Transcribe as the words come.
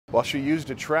Well, she used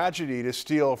a tragedy to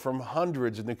steal from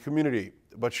hundreds in the community,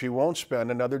 but she won't spend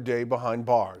another day behind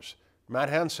bars. Matt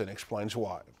Henson explains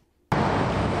why.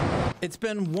 It's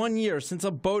been 1 year since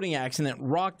a boating accident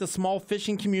rocked the small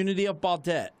fishing community of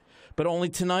Baudette. But only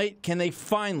tonight can they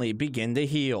finally begin to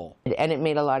heal. And it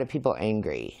made a lot of people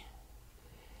angry.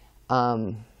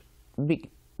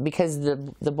 Because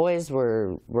the boys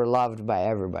were loved by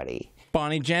everybody.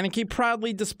 Bonnie Janicki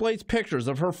proudly displays pictures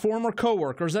of her former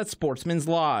co-workers at Sportsman's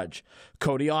Lodge.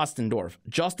 Cody Ostendorf,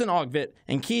 Justin Ogvitt,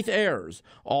 and Keith Ayers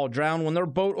all drowned when their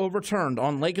boat overturned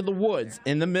on Lake of the Woods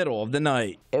in the middle of the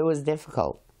night. It was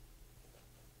difficult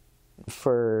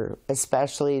for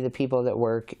especially the people that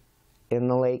work in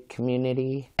the lake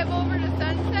community.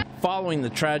 Following the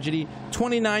tragedy,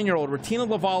 29-year-old Retina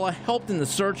Lavalla helped in the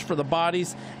search for the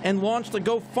bodies and launched a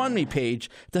GoFundMe page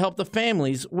to help the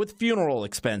families with funeral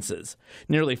expenses.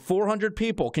 Nearly 400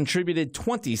 people contributed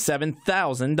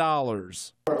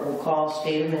 $27,000. We'll call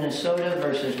State of Minnesota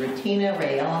versus Retina,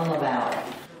 Rael, and Lavalla.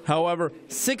 However,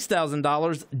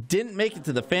 $6,000 didn't make it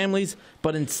to the families,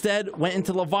 but instead went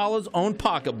into Lavalla's own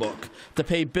pocketbook to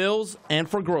pay bills and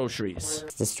for groceries.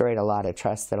 It's destroyed a lot of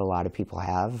trust that a lot of people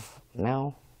have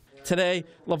now. Today,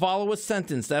 Lavalla was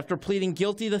sentenced after pleading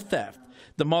guilty to theft.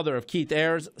 The mother of Keith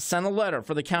Ayers sent a letter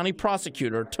for the county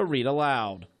prosecutor to read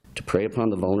aloud. To prey upon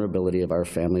the vulnerability of our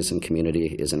families and community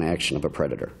is an action of a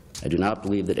predator. I do not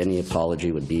believe that any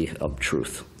apology would be of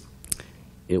truth.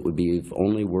 It would be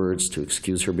only words to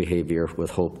excuse her behavior with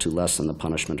hope to lessen the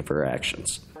punishment of her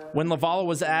actions. When Lavalla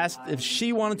was asked if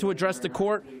she wanted to address the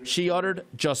court, she uttered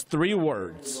just 3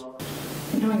 words.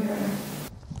 No, Your Honor.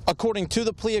 According to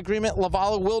the plea agreement,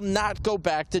 Lavalla will not go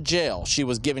back to jail. She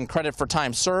was given credit for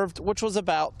time served, which was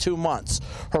about 2 months.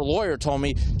 Her lawyer told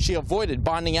me she avoided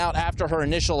bonding out after her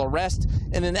initial arrest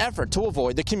in an effort to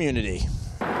avoid the community.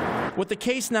 With the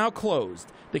case now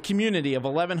closed, the community of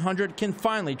 1100 can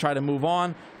finally try to move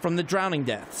on from the drowning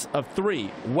deaths of 3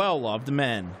 well-loved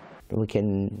men. We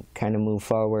can kind of move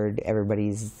forward.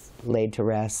 Everybody's laid to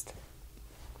rest.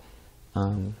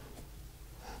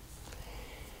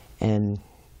 And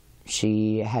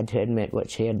she had to admit what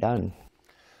she had done.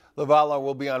 Lavalla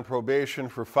will be on probation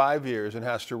for 5 years and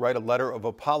has to write a letter of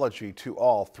apology to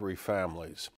all 3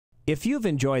 families. If you've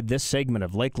enjoyed this segment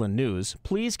of Lakeland News,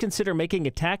 please consider making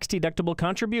a tax-deductible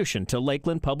contribution to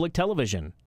Lakeland Public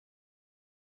Television.